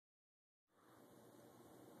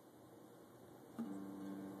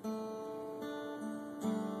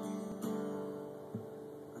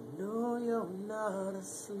not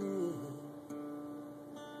asleep.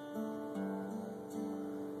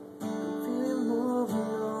 Feel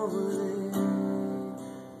moving over there,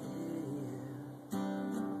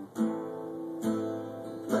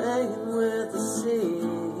 playing with the sea.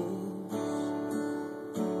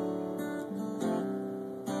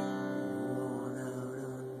 Worn out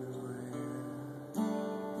underwear,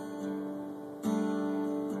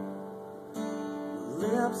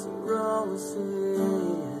 lips are rosy.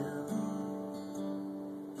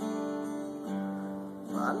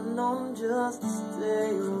 I know just to stay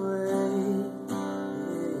away.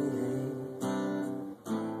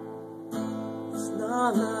 It's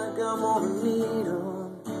not like I'm gonna need 'em.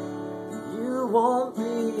 You won't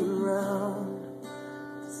be around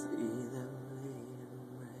to see them bleed and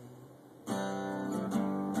rain.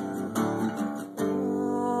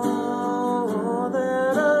 All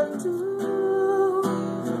that I do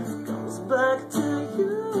comes back to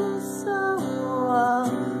you, so I'll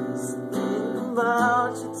think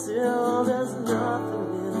about you till there's nothing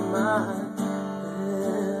in my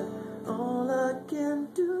head. All I can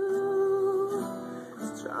do is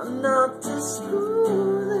try not to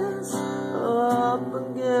screw this up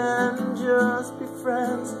again. Just be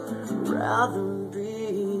friends rather than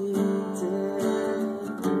be dead.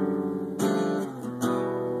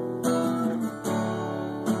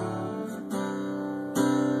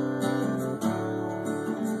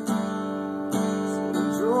 So we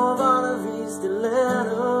drove out of East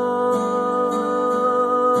Atlanta.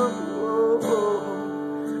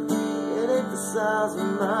 It ain't the size of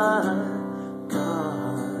my car.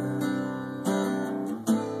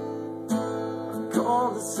 I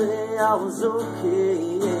called to say I was okay.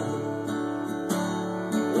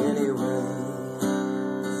 Anyway,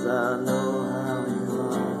 'cause I know how you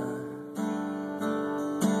are.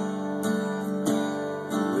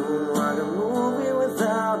 You're like a movie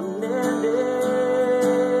without an ending.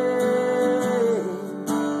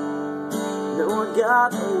 No, I got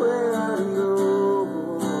nowhere to go.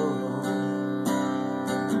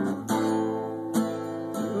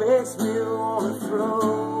 It makes me wanna throw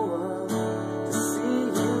up to see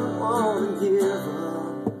you wanna give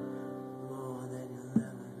up more than you'll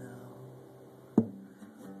ever know.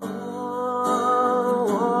 Oh,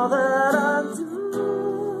 all that I do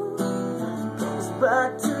comes back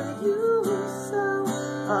to you, so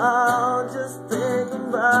I'll just think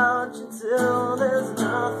about you till there's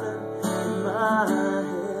nothing in my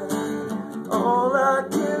head. All I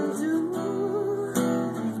can do,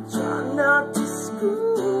 try not to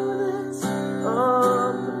screw this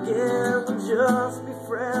up again. We'll just be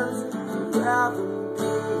friends rather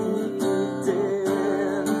than be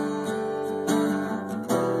dead.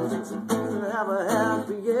 Supposed to have a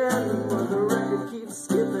happy ending, but the record keeps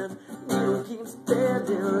skipping, needle keeps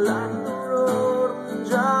bending like the road I'm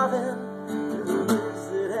driving.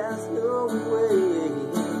 It has no way.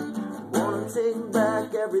 Wanna take back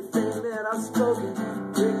everything that I've spoken.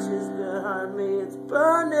 Bridges behind me, it's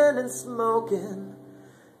burning and smoking.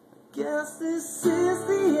 Guess this is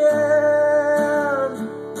the end.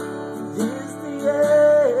 This the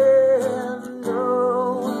end. No,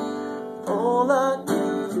 all I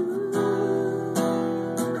can do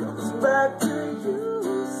comes back to you,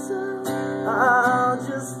 so I'll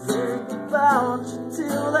just think about you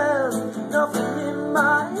till there's nothing in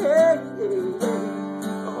my head.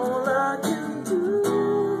 All I can do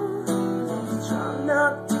is try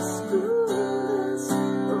not to screw this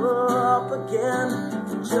up again.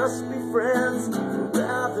 Just be friends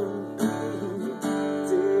rather than be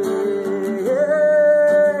dead.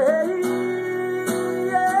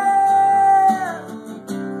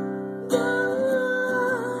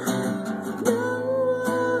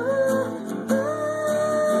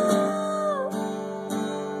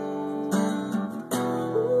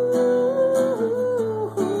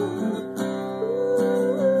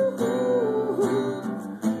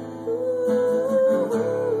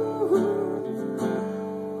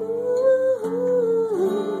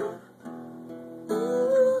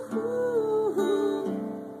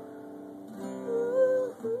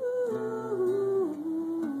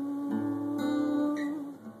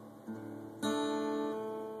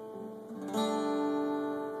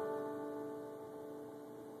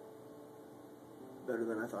 Better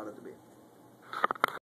than I thought it to be.